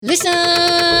Listen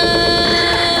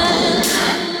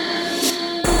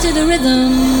to the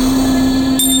rhythm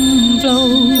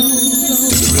flow.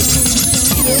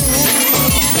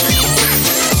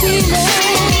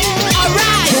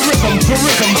 Alright! The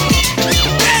rhythm.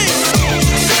 Hey!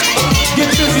 Get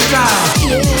busy time.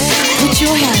 Put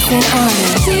your hands in order.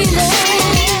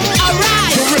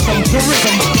 Alright! The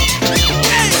rhythm.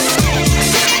 Hey!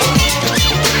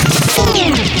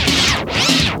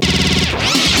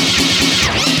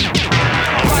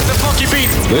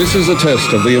 This is a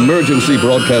test of the emergency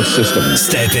broadcast system.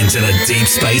 Step into the deep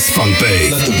space funk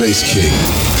booth. Let the bass kick.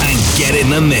 And get in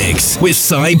the mix with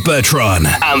Cy Bertrand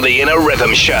and the Inner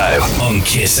Rhythm Show on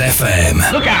Kiss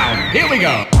FM. Look out! Here we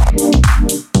go!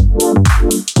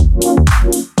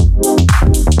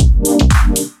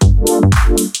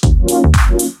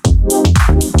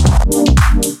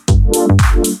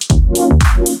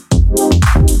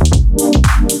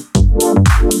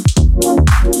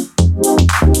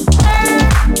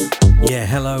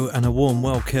 Hello and a warm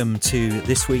welcome to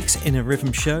this week's Inner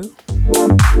Rhythm Show.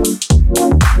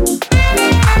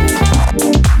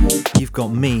 You've got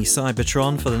me,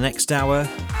 Cybertron, for the next hour.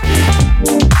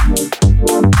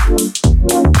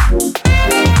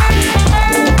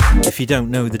 If you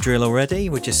don't know the drill already,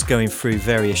 we're just going through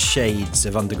various shades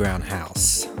of underground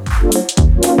house.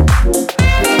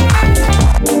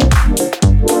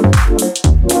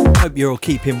 Hope you're all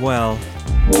keeping well.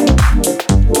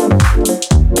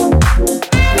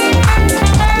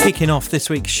 Kicking off this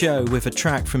week's show with a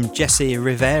track from Jesse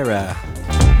Rivera.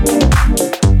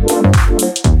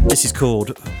 This is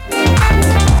called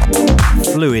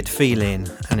Fluid Feeling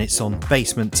and it's on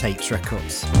Basement Tapes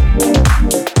Records.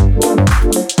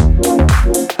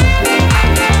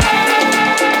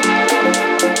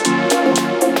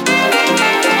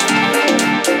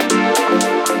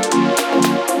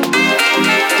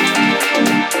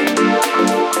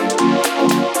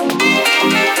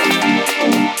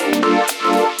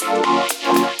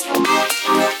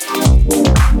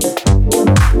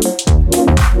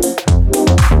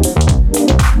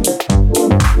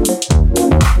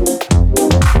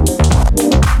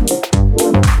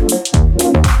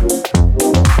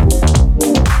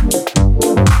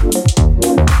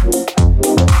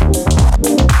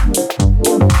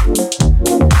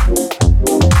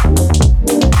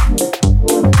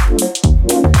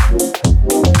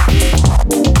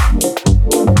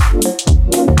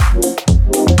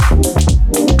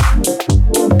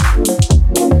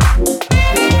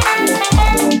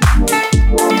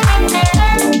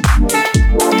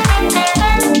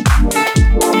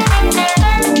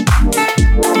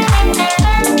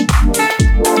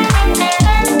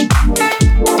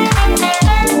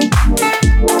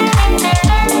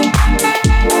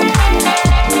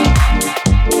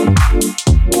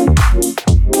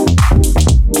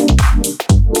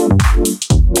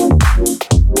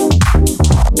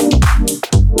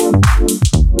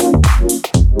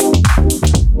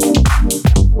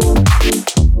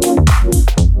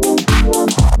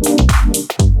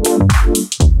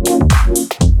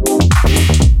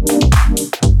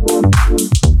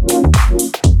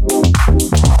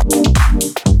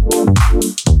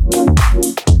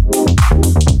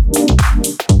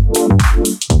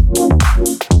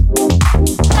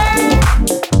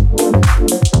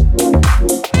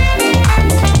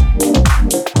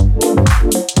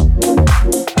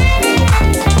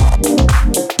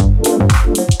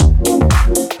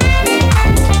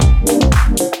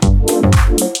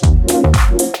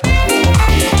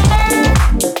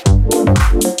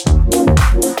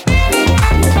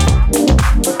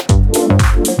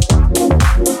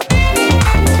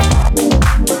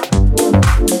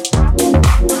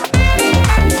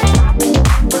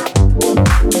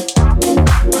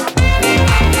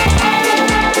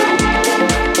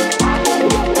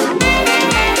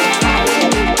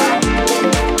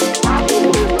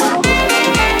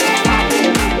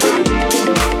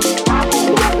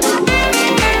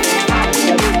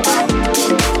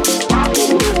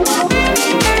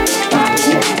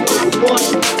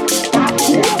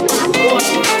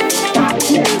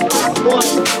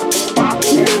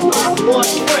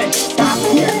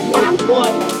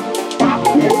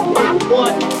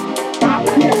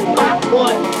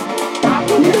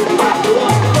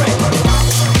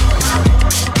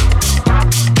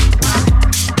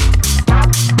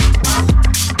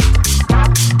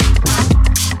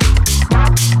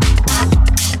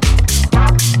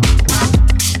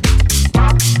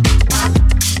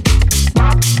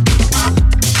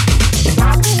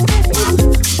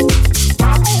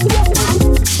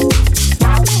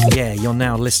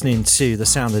 Listening to the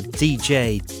sound of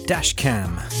DJ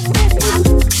Dashcam.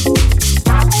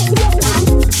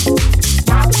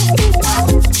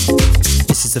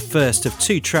 is the first of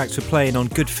 2 tracks we're playing on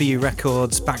Good For You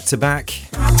Records back to back.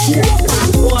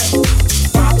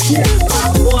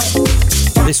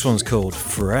 This one's called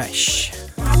Fresh.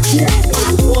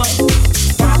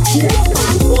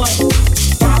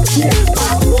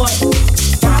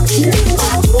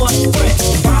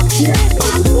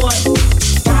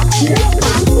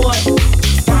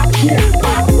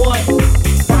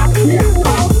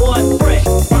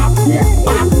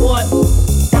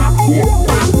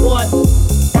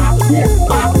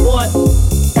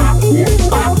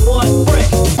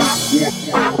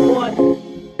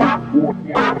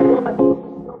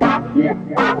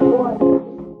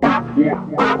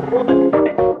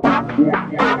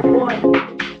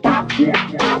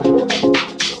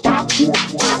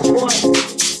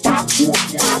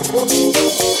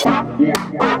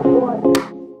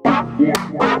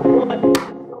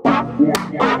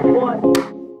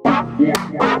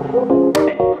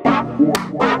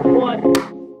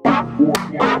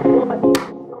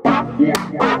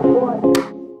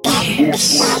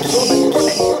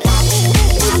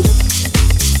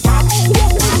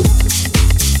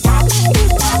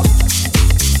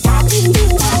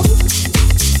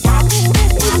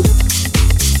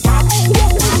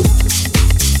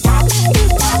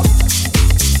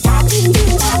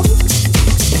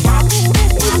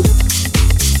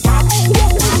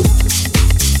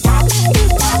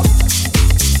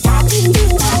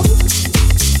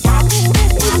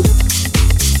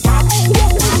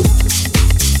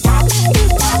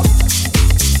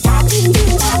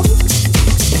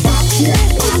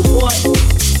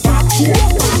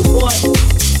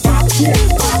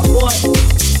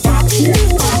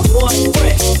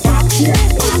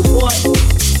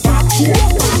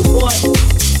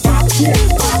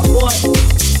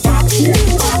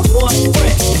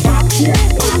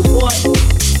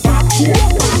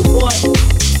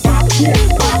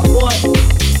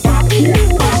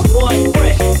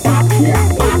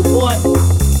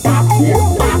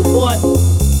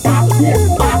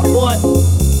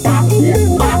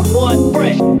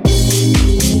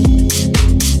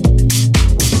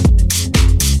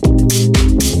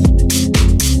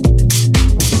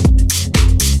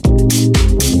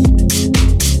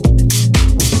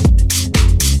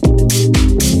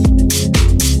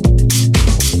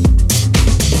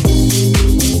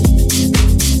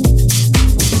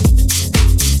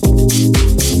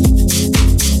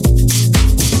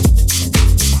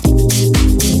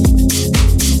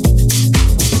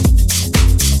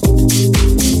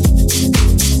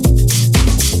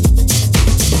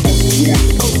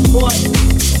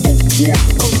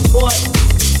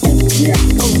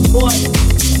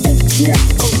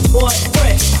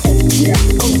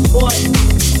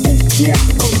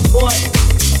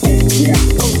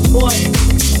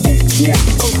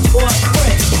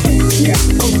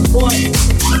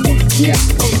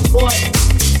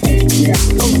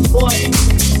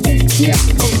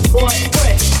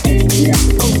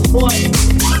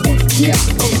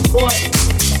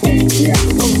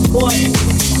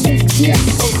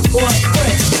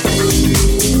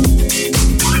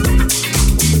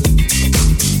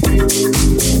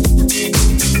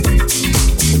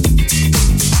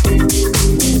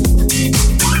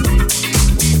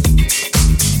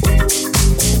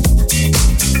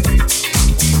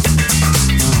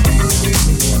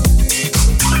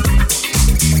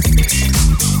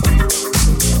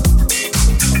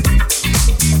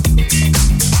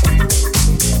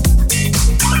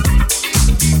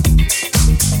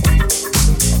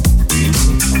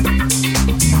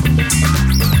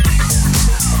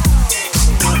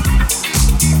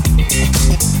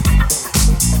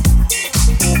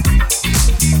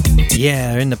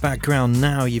 Yeah, in the background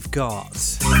now you've got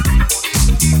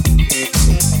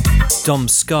Dom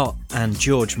Scott and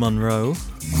George Monroe.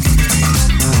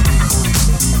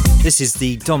 This is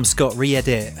the Dom Scott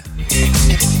re-edit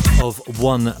of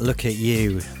One Look at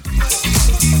You.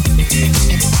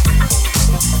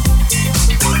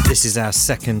 This is our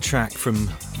second track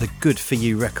from the Good For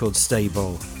You record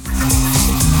stable.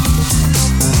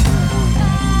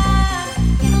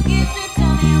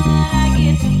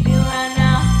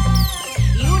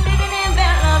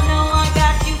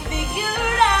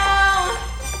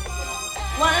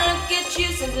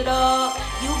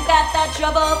 You got that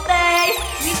trouble face,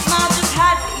 we smile just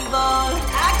hide evil.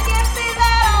 I can't see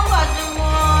that I wasn't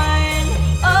warned.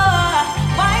 Oh,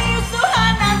 why are you so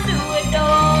hard not to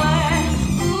adore?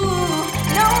 Ooh,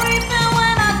 no reason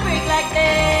when I break like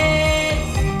this.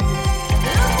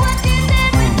 Look what you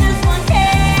did with this one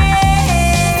case.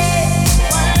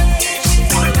 Wanna get you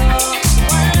to the door,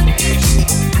 wanna get you to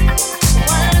the door,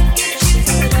 wanna get you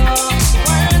to the door,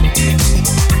 wanna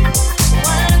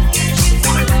get you to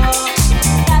the door.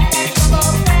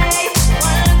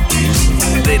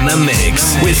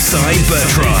 with Cy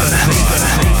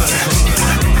Bertrand.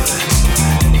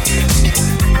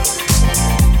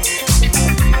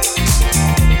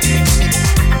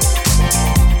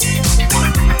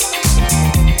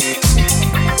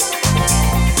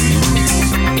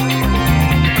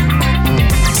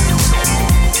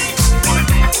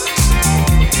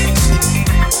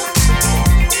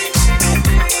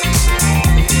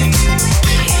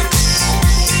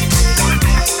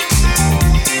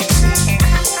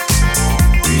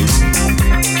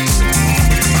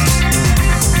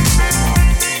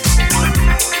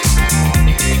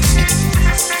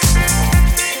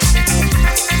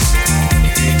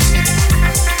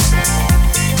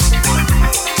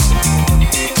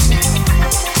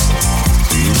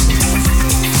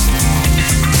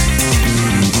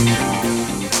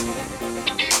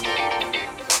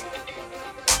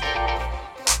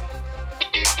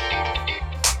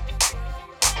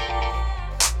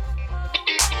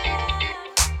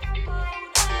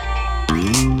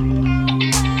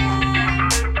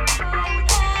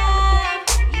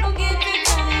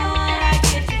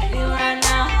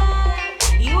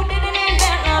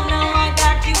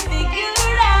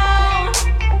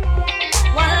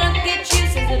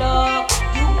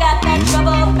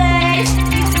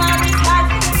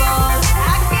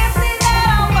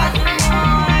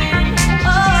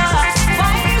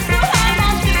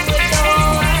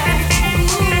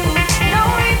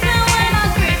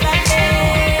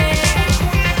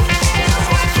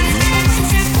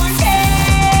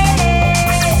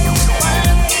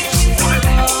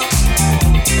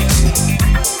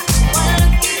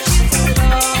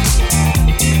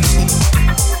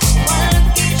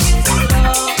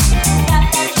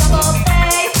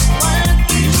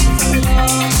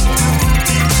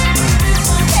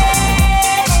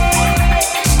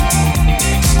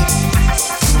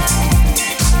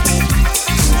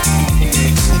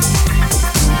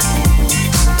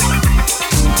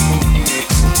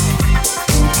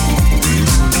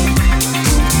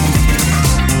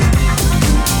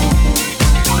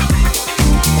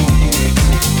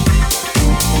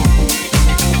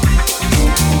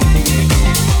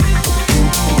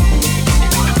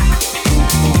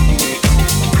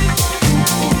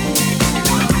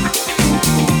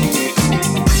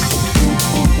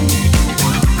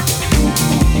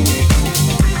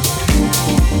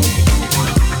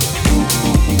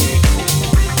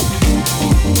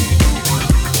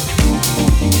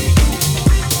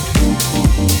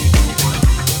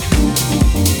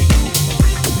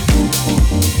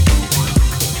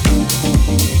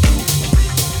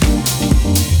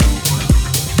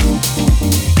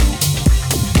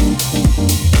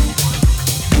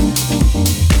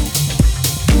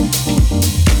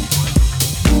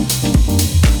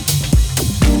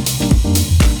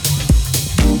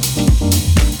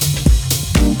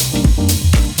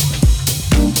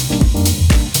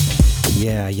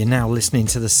 Now listening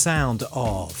to the sound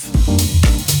of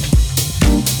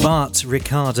Bart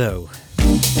Ricardo.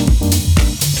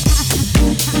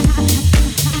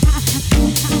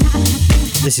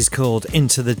 This is called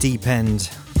Into the Deep End.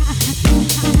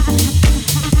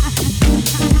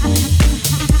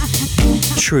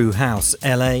 True House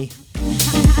LA.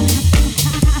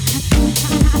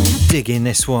 Dig in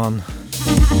this one.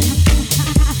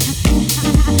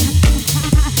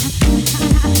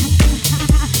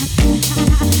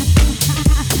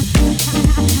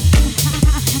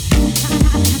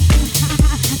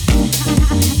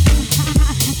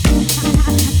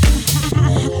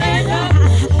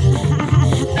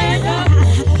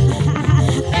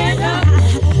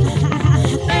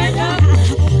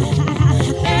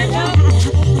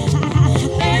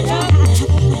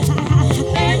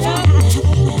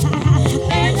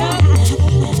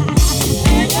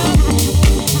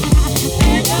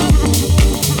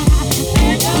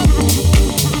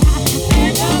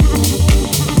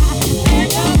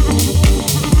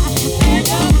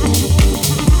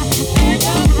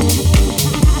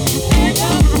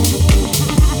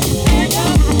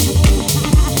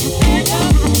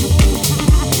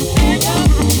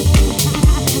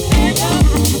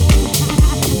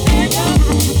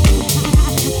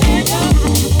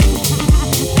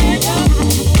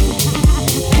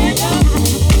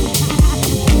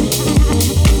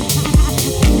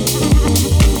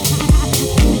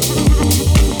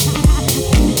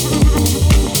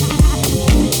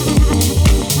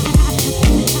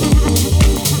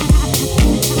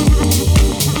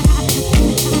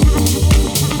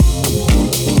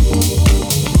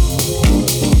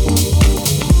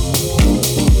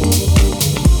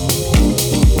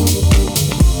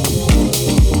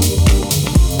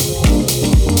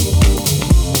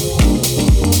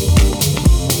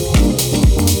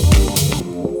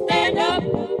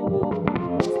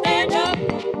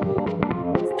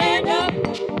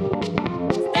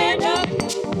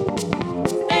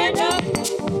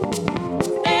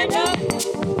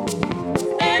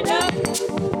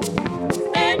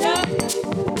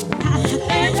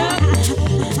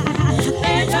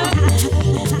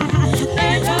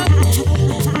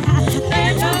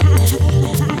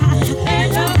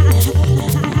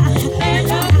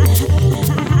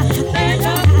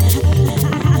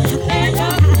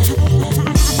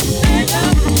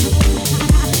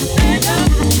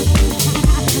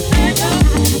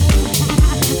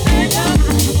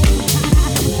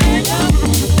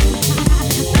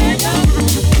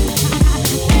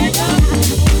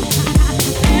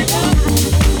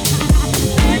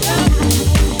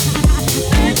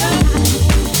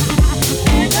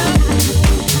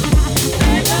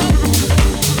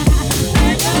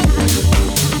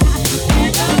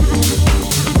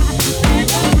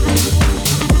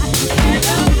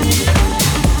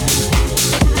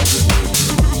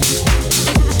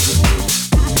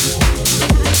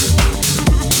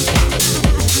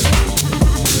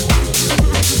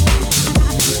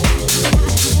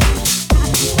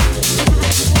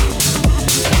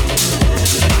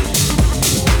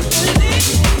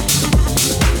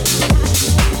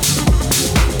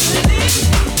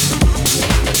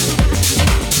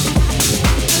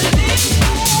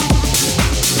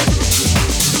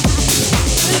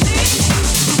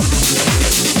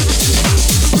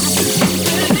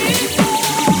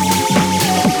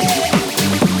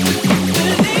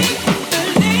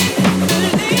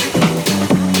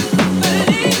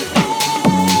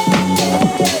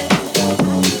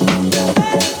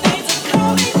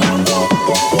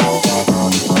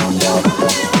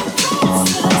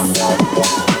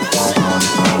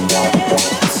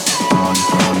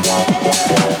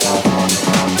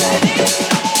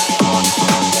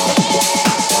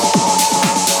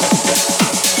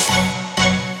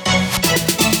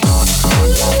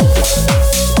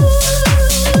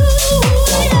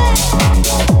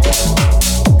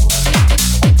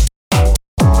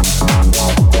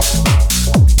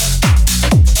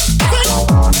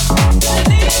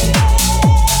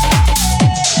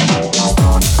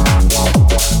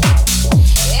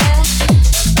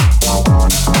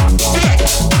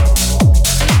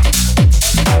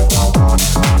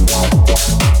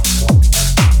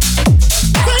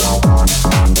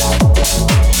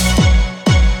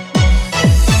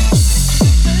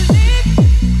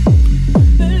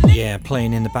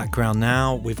 Playing in the background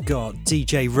now, we've got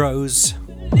DJ Rose.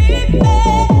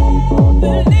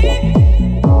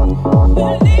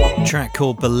 A track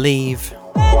called Believe,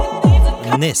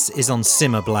 and this is on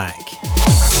Simmer Black.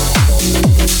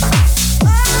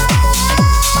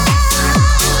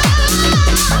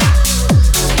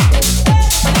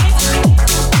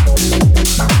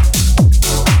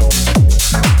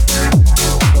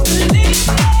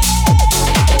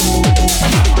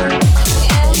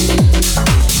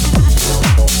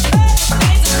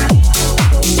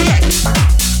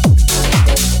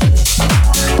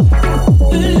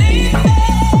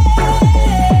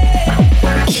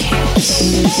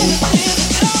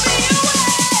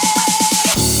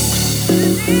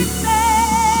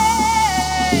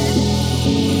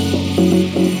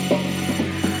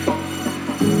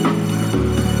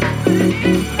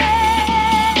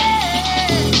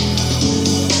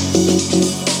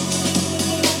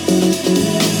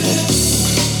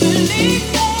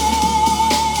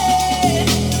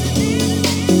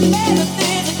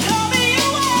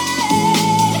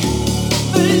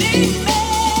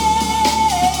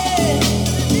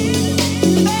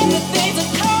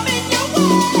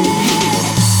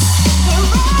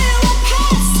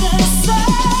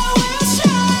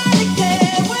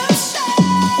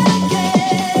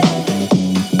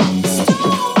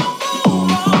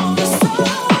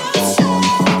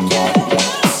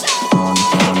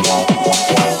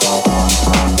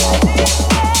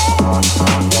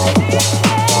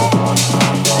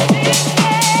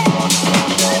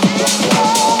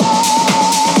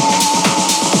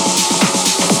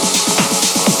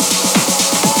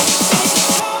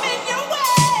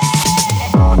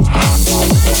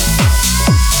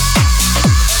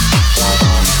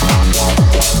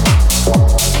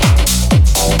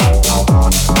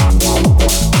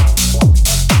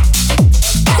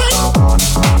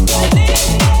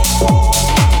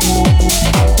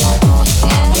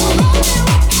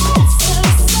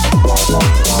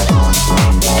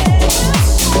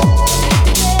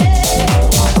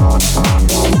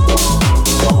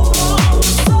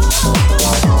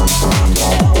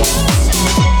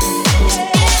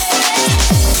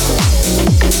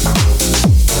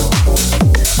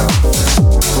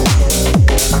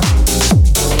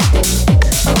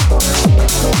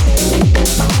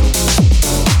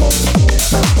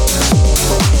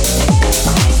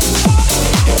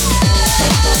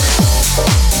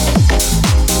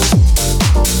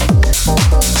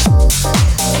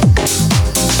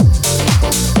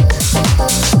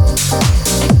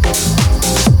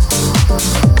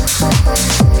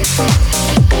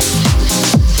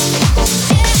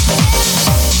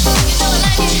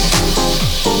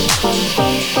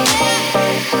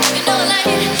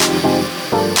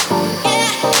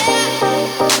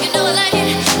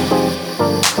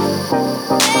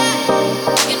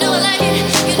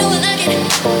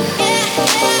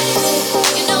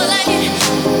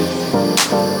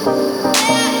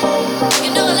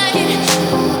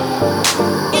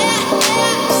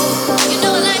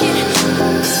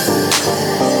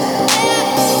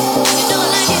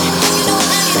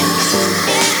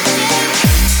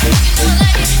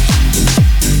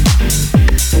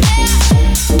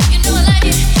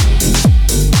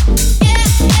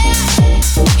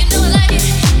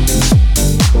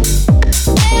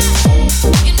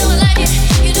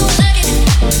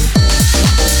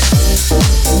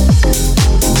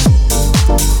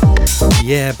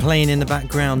 Yeah, playing in the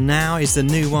background now is the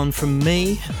new one from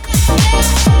me.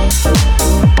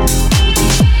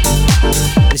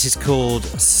 This is called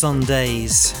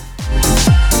Sundays.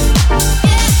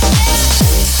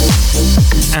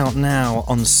 Out now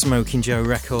on Smoking Joe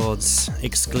Records,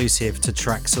 exclusive to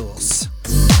Traxsource.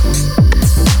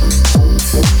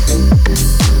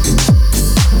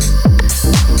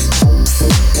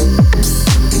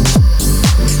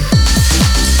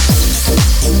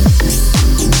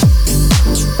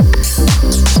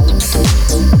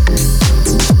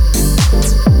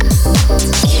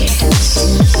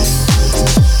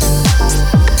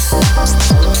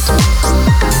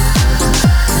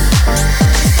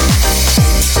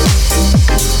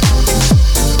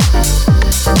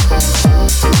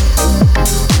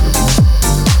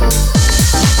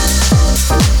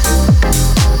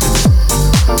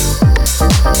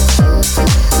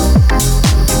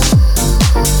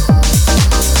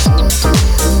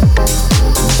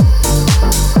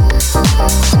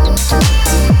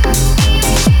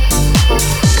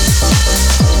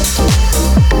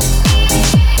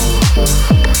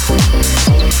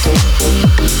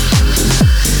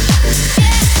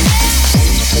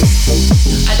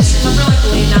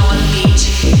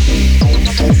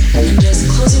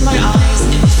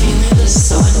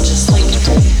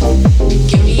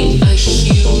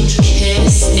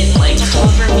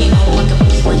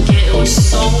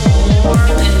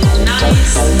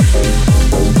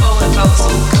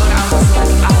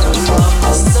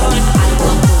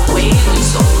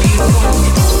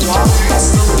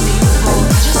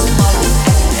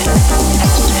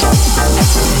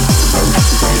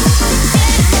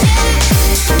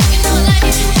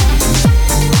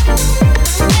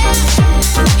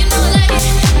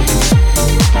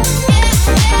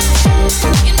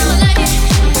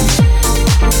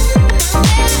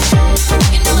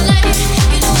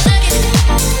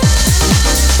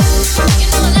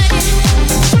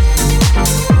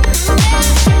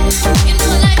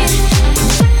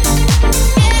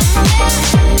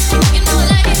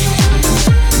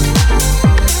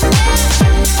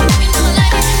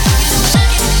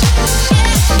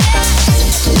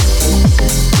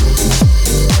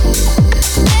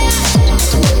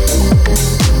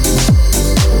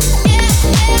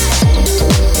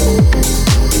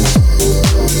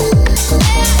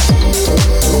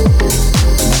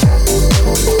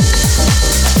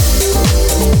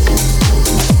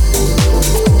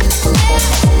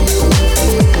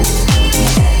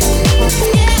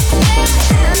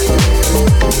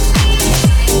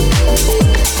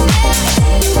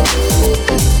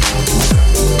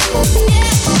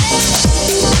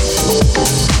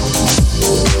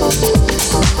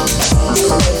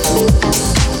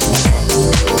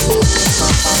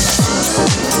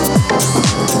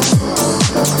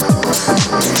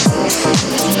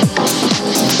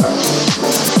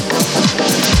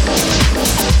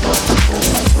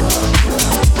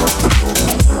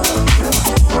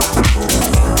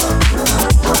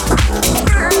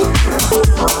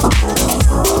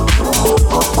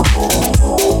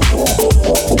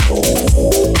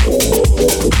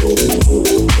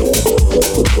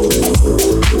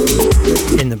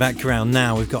 stick around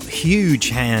now, we've got Huge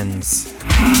Hands.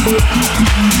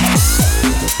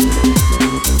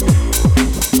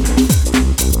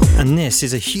 And this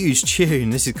is a huge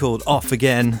tune. This is called Off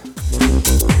Again.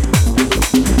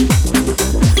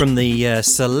 From the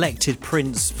Selected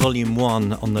Prints Volume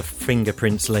 1 on the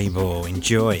Fingerprints label.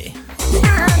 Enjoy.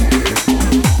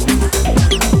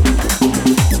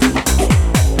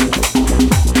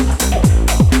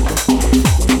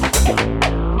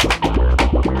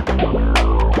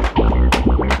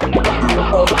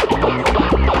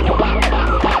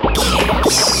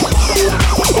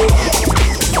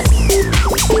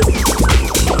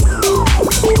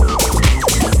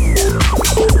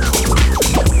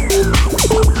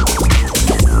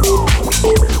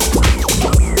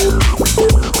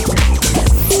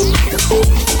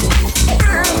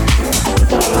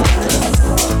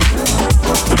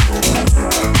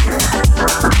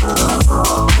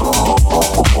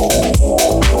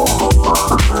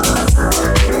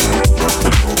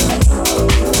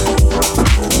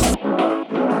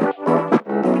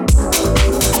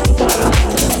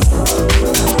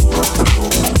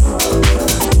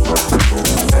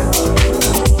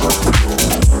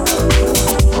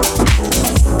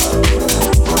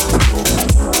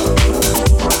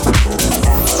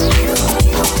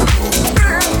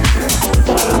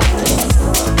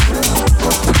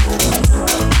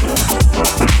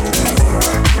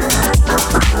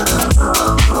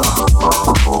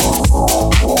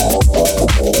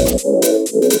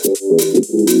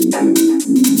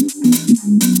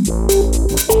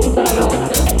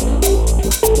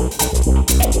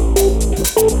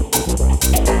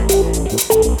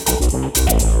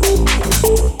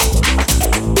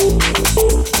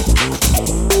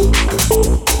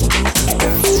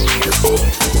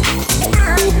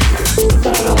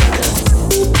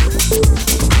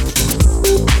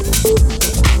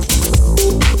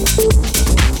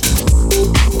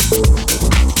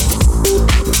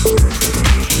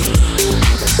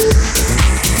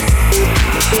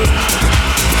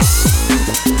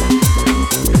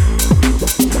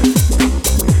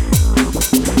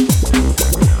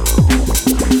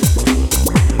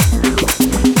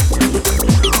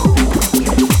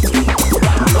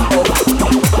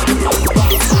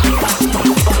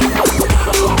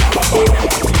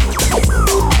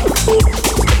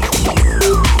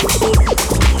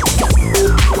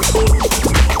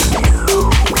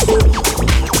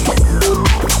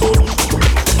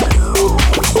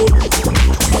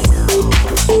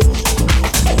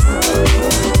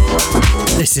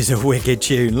 This is a wicked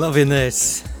tune, loving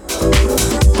this.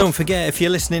 Don't forget, if you're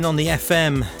listening on the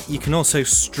FM, you can also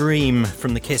stream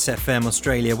from the Kiss FM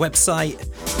Australia website.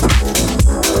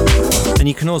 And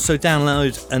you can also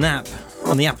download an app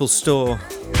on the Apple Store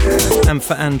and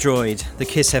for Android, the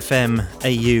Kiss FM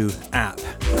AU app.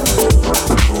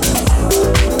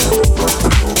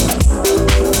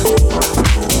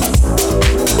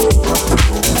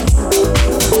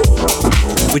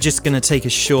 We're just going to take a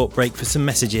short break for some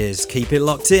messages. Keep it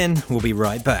locked in. We'll be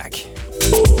right back.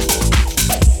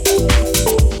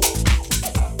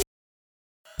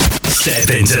 Step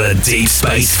into the Deep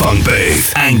Space Funk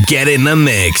booth and get in the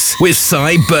mix with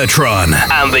Cy Bertron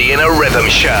and the Inner Rhythm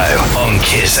Show on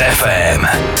Kiss FM.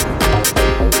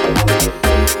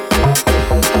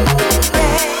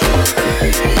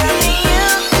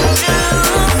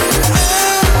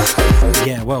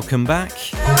 Yeah, welcome back.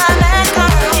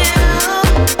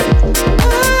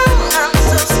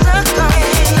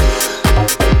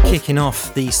 Kicking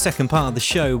off the second part of the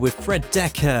show with Fred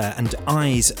Decker and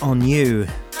Eyes on You.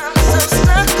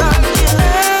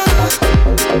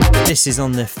 This is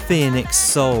on the Phoenix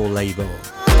Soul label.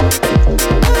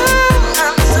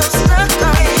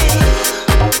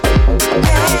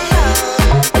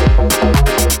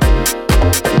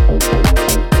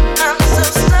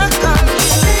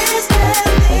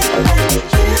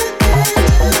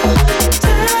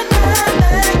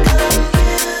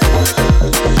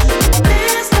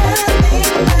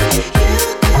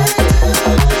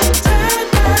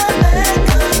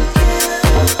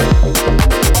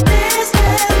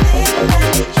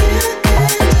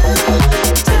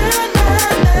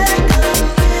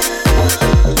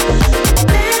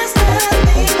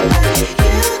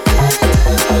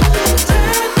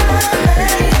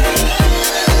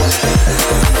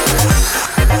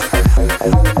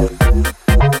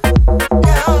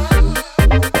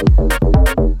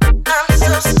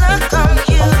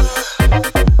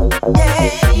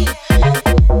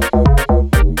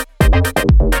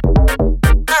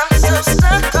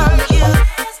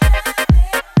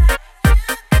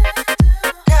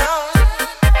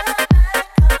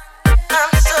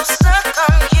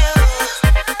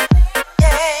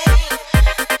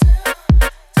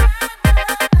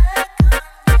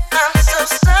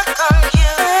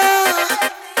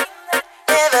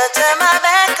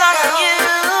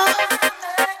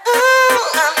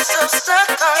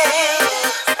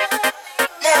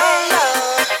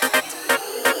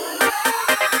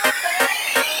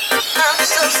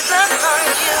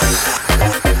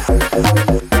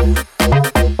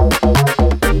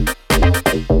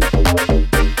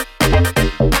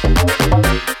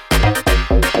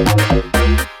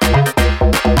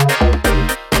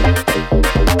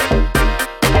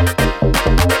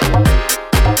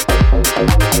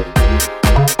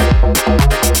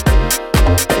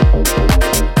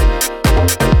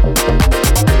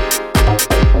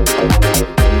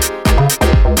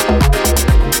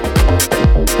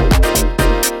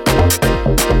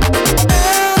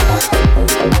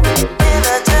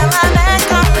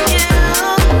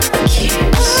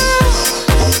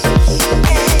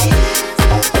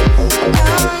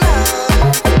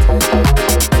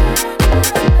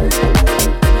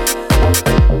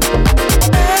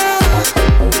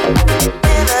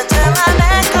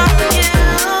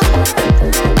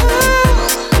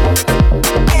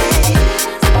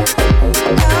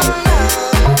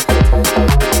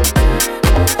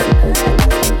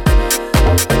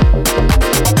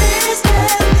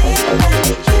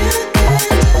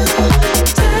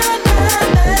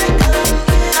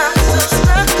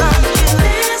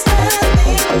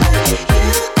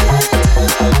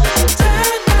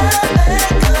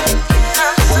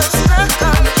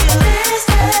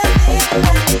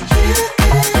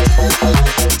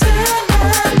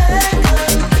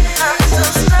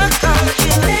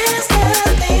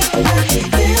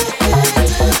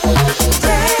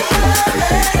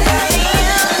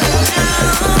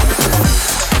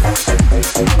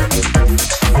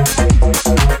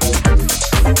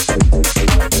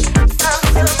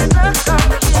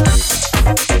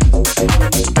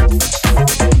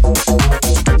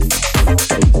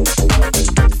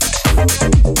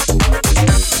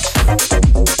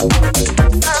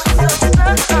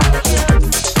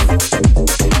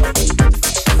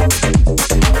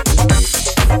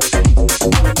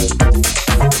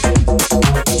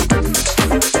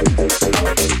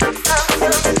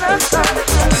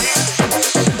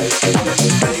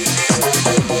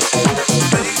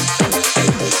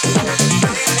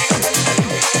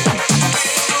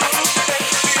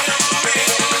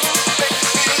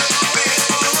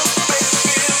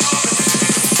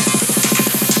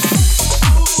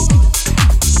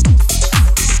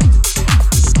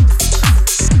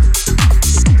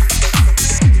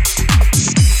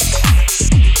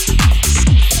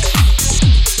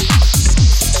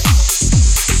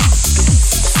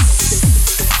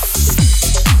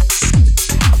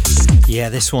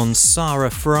 This one's Sarah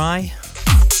Fry.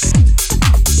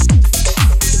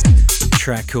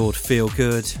 Track called Feel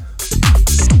Good.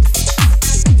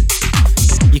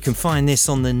 You can find this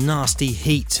on the Nasty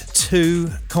Heat 2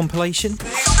 compilation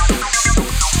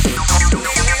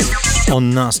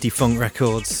on Nasty Funk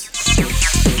Records.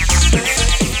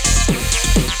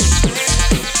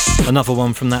 Another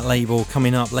one from that label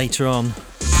coming up later on.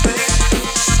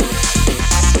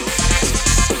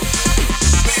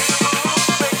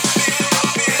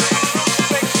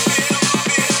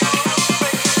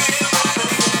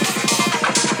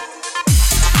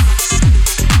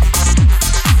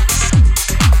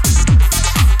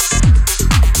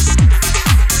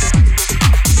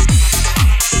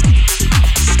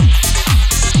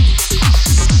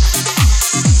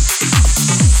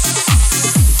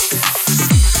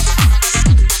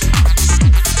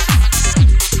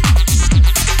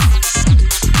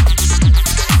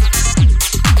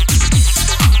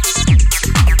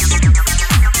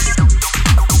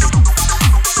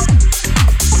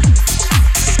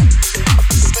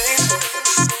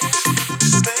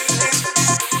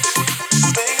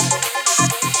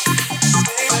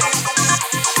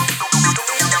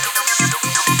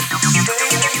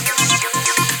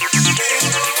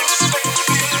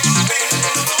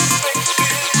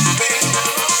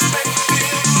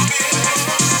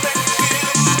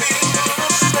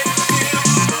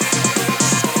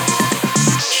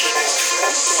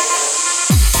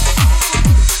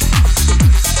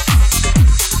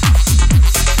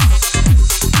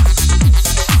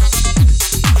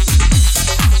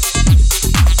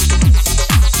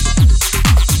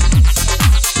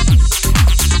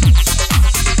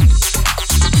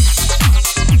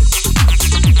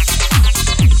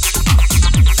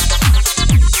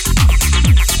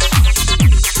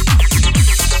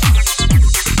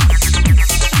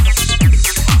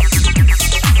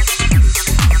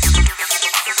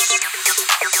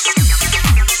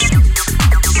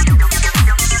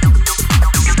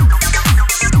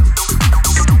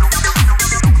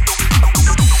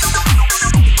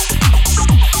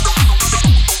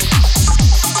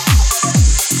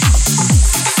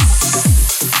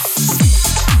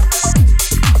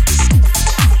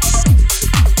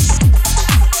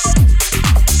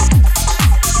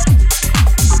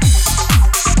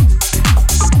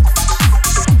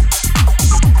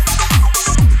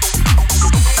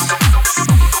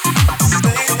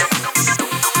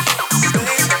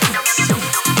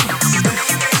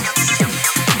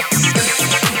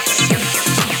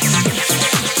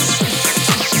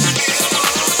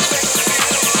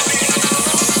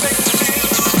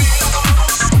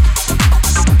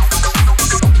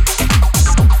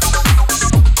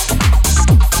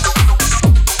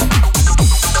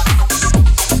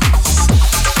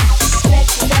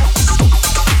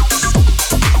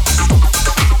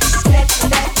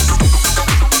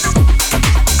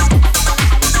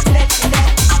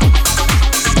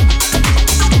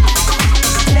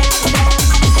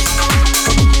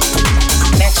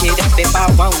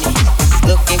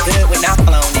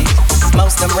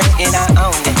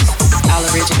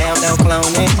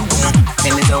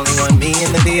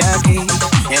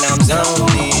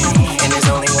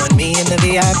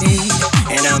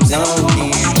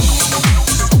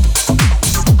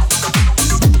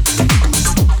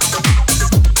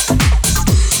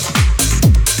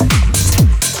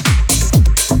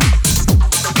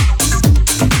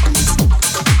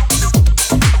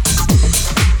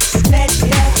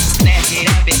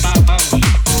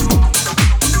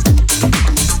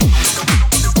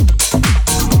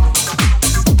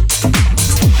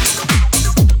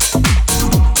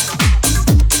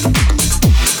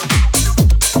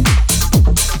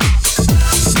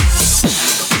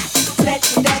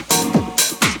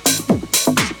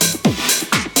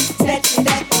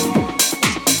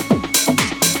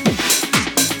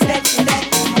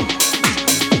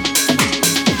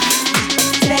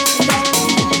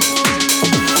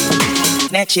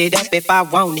 Snatch it up if I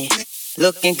want it.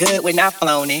 Looking good when I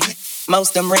flown it.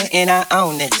 Most them renting, I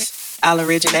own this. All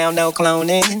original, no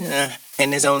cloning.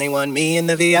 And there's only one me in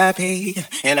the VIP,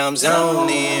 and I'm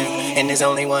zoning. And there's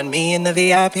only one me in the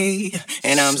VIP,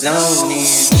 and I'm zoning.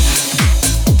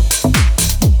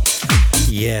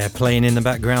 Yeah, playing in the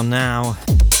background now.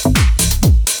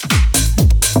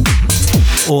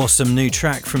 Awesome new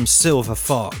track from Silver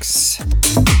Fox.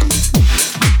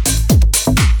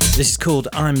 This is called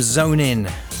I'm Zoning.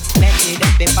 You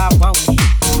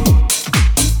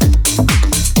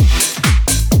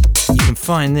can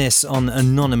find this on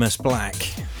Anonymous Black.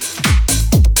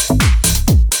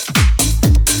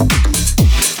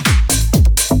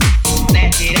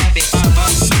 Snatch it up if I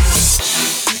want it.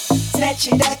 Snatch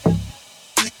it up.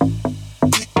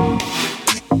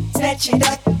 Snatch it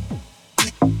up.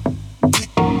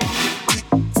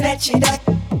 Snatch it up.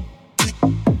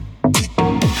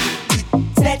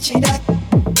 Snatch it up.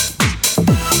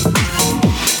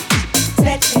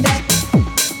 Snatch it up.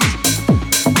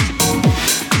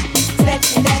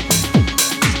 Snatch it up.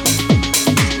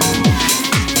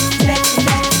 Snatch it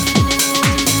up.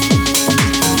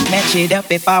 Snatch it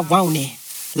up if I want it.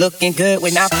 Looking good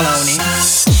when I flown it.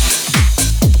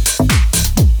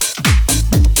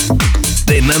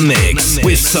 In the mix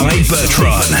with Cy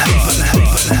Bertrand.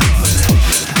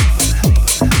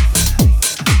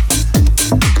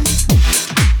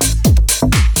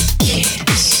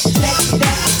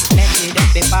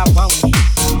 If I want it.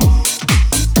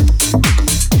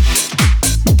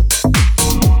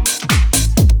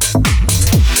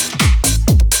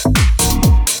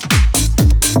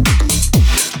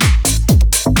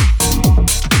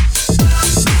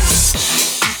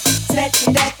 Snatch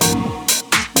it up.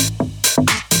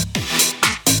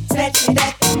 Snatch it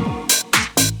up.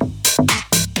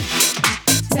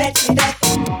 Snatch it up.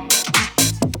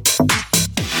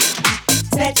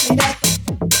 Snatch it up. Snatch it up. Snatch it up.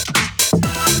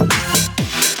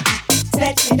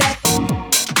 Snatch it up. Snatch it up.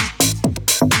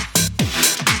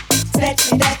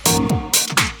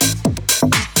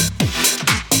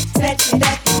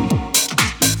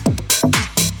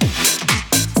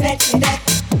 Snatch it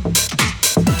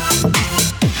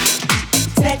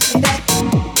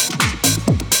up.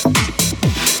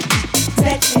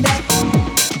 Snatch it up.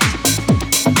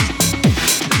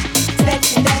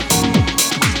 Snatch it up.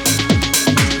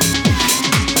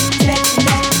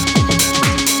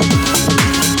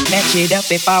 Snatch it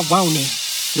up if I want it.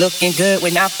 Looking good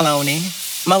when I flown it.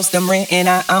 Most them renting,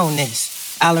 I own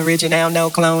this. All original, no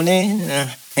cloning.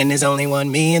 And there's only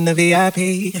one me in the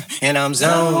VIP, and I'm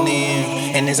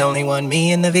zoning. And there's only one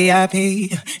me in the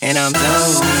VIP, and I'm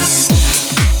zoning.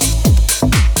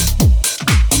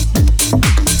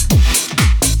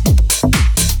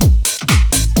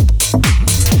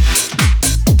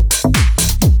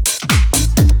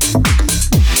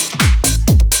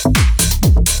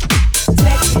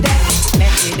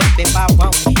 If I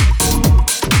want it.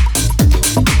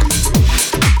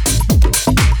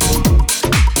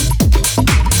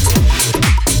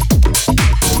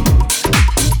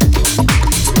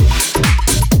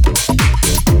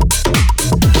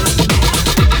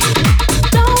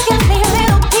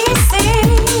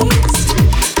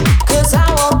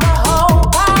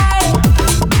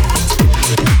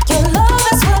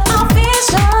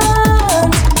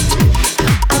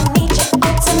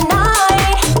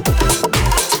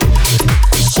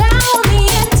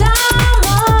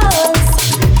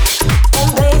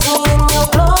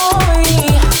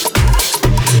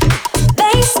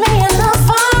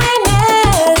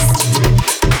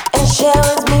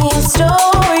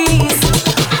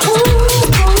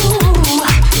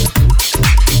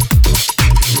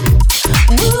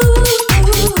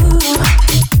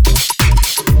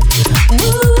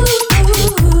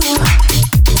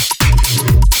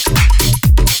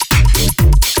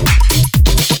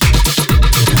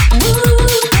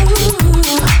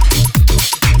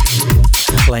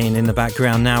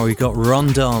 Background now, we've got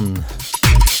Rondon.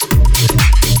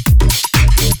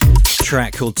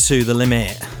 Track called To The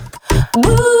Limit.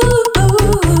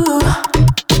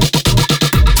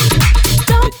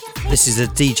 This is a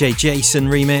DJ Jason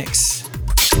remix.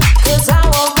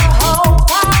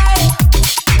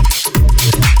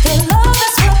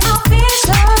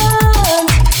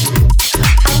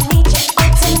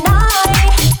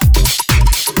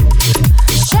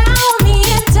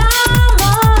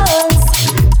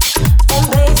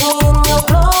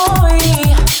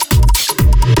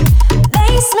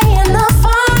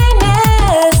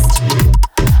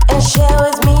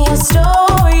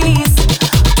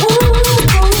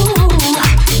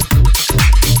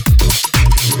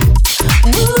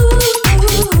 Woo!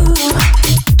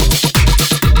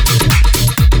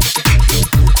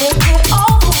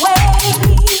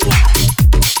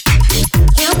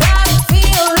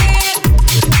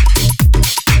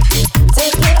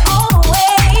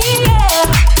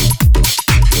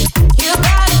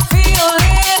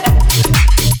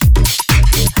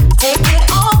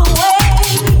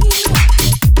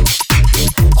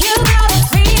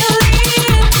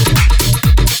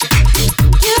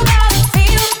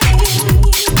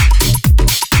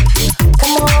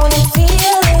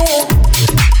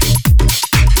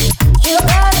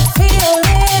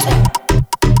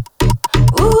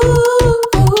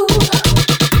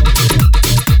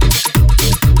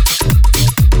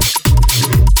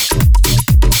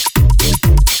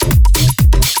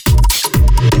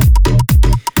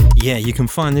 Yeah, you can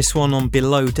find this one on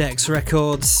Below Decks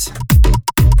Records,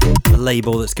 a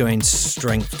label that's going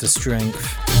strength to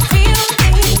strength.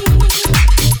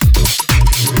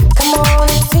 Come on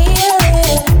and feel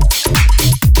it.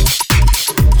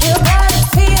 You gotta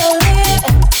feel it.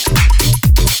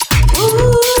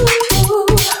 Ooh.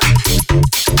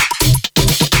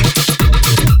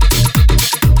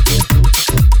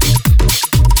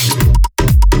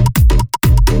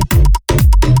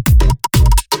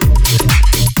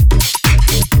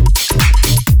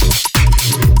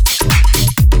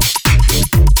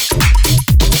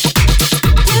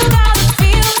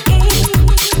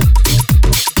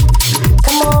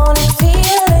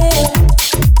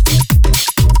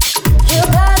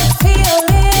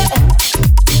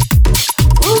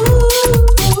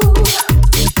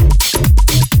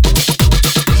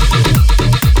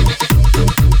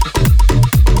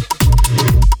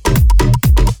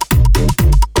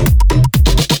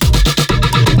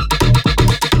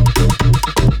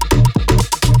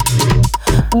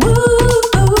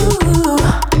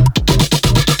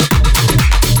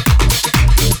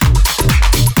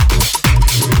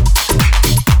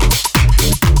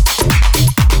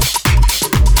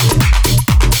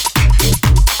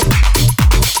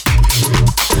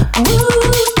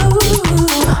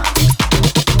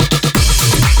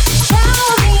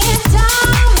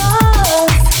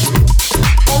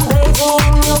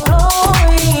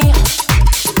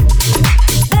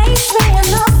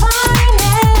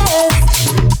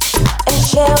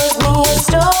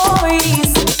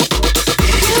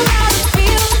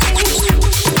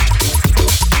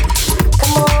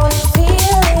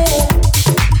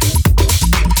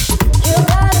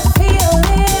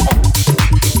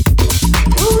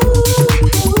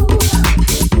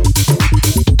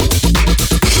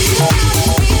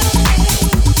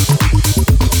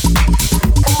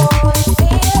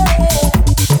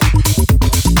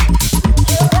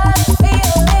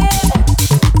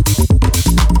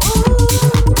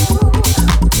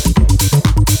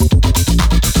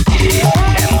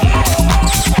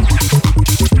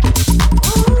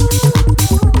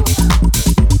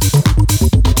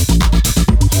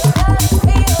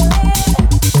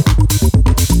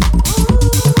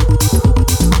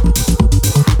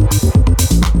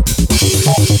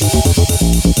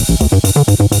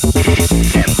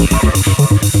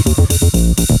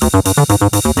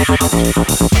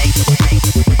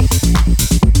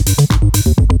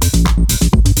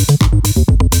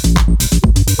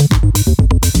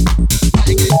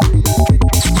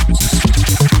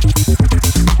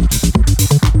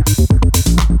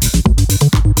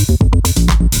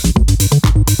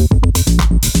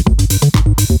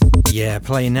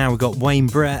 Playing now, we've got Wayne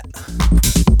Brett.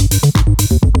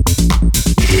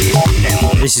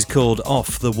 This is called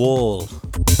Off the Wall.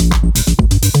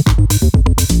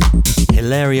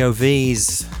 Hilario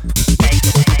V's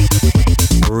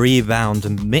Rebound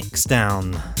and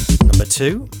Mixdown number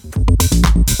 2.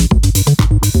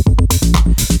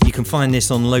 You can find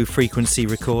this on Low Frequency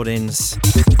Recordings.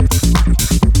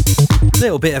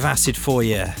 Little bit of acid for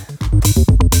you.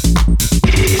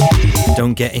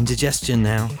 Don't get indigestion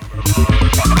now.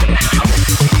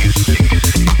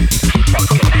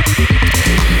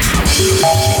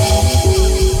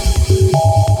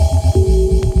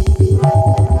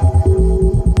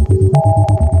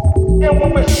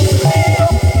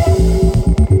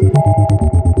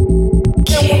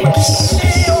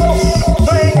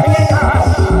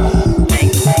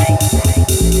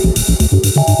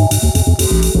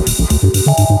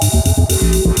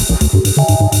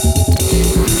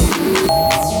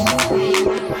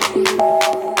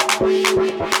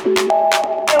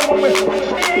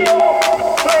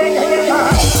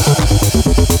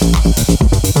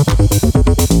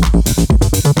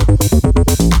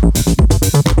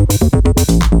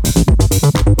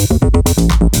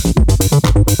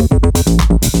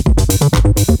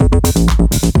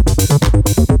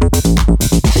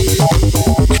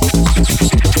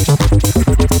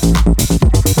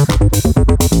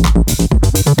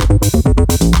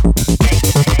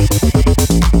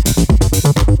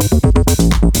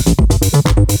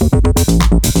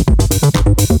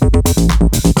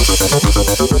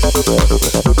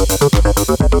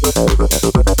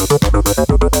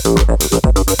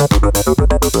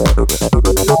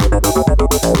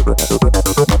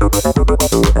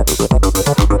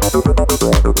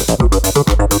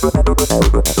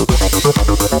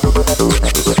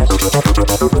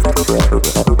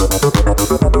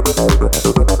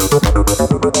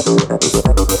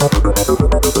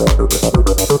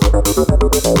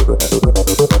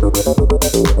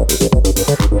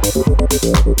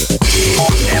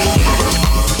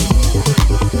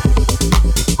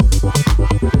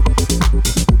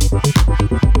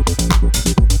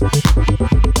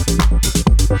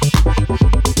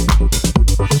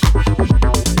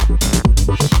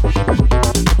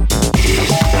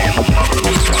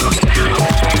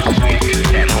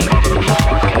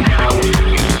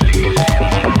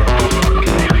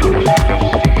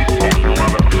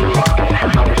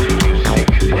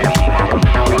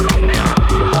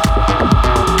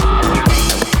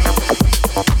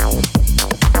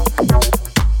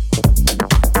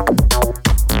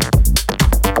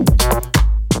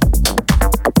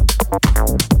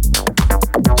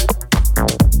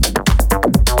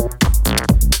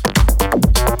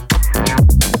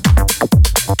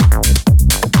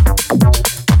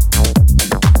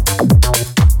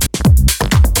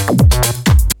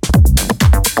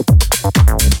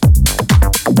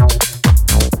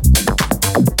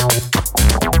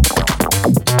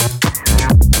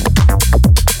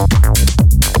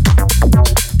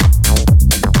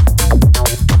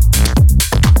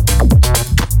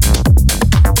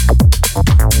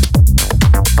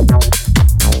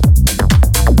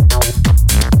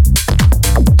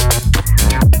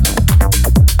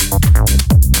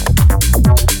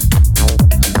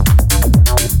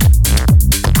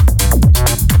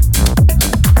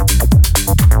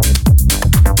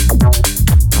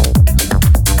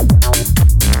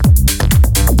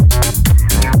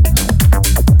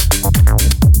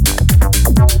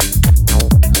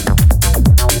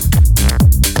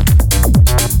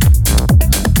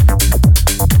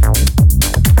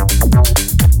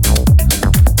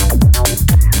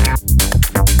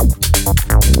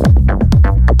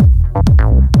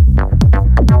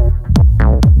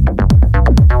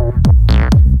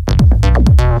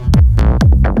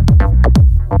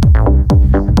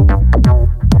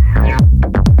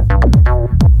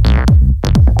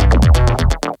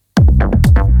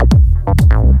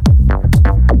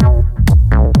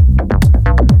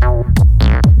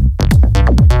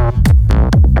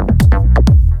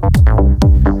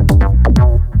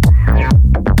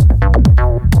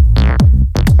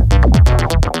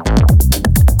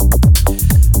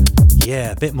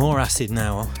 Yeah, a bit more acid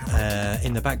now.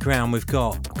 In the background, we've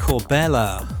got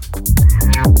Corbella.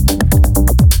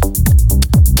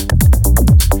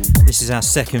 This is our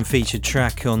second featured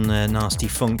track on Nasty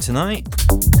Funk tonight.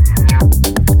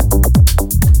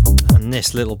 And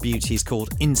this little beauty is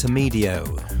called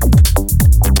Intermedio.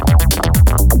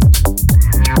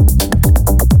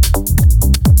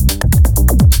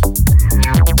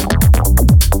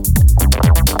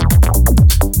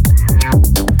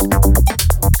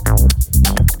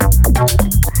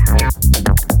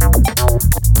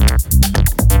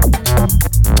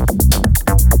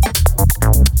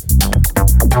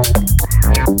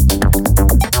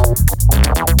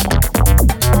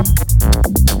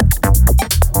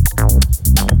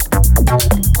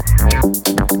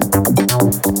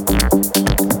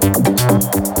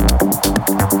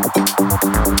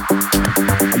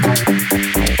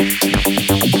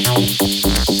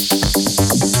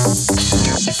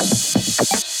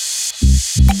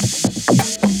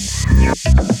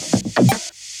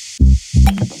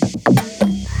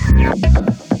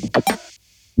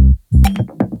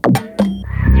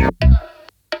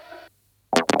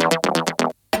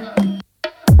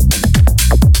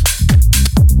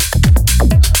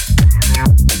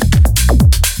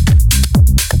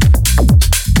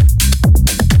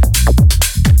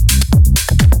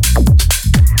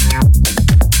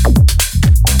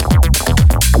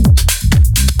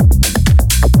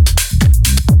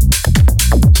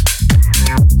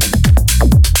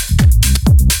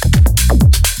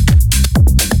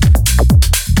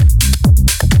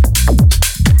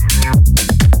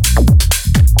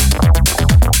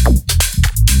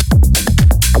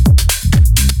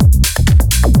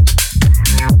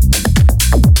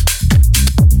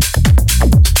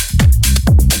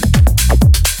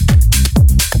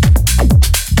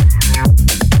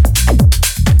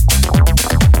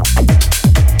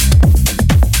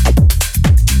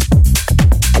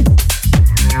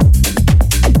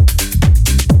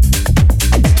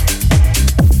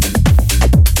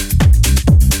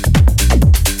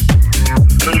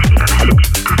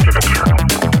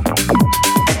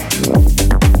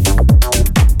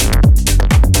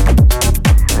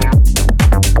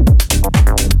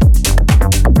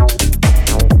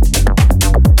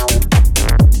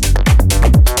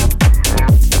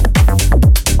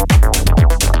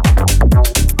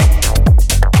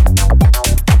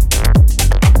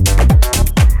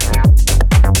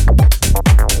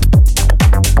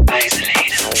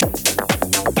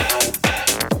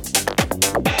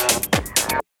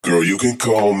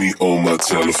 Call me on my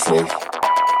telephone.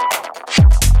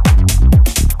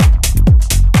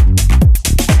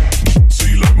 So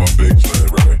you like my baseline,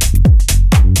 right?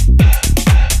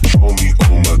 Call me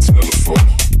on my telephone.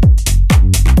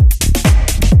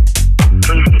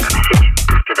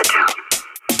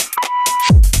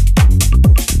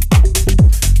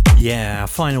 Yeah, our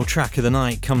final track of the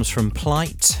night comes from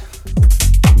Plight.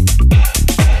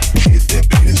 Get that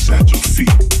beat inside your feet.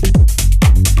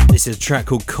 This is a track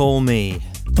called Call Me.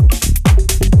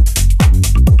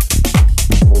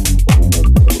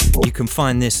 You can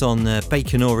find this on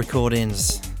Baconor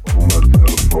Recordings.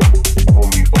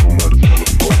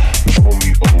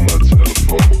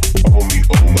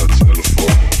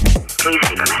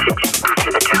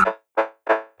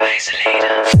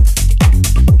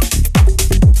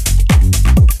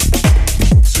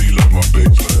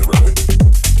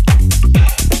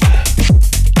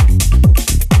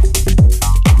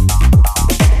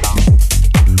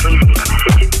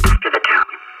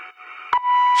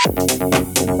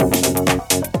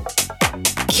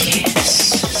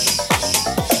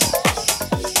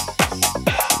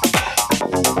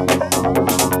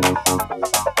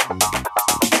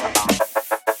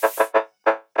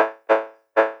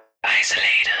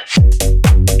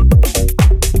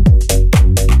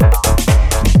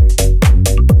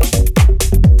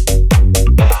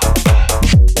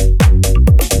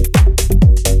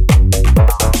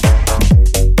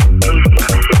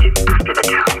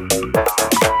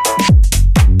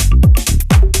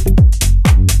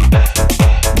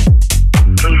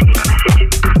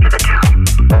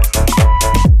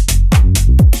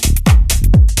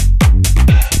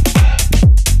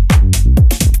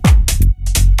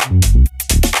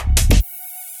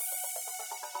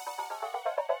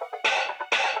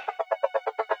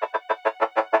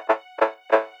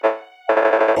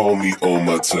 Call me on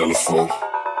my telephone.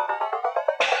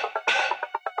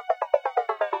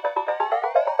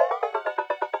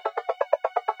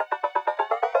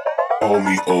 Call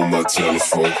me on my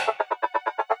telephone.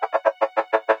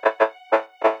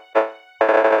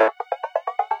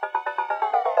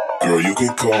 Girl, you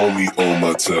can call me on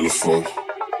my telephone.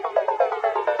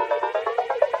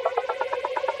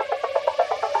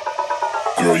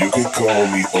 you can call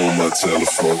me on my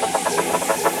telephone.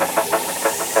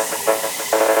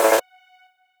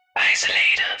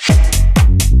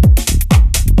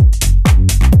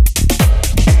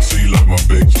 So you like my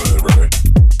bass line, right?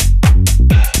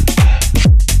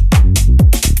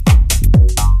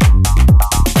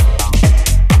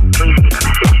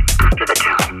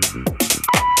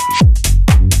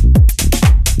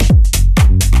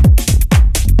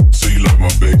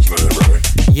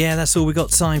 Yeah, that's all we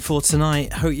got time for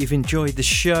tonight. Hope you've enjoyed the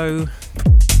show.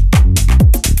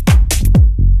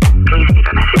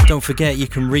 Don't forget you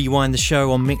can rewind the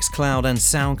show on Mixcloud and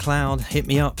Soundcloud. Hit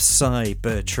me up, Cy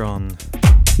Bertron.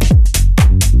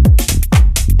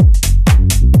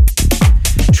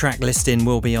 Track listing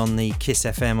will be on the Kiss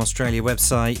FM Australia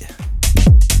website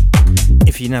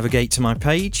if you navigate to my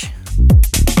page.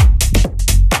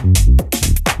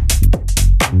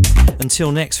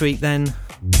 Until next week then,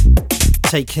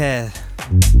 take care,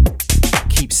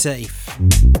 keep safe,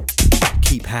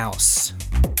 keep house,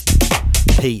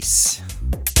 peace.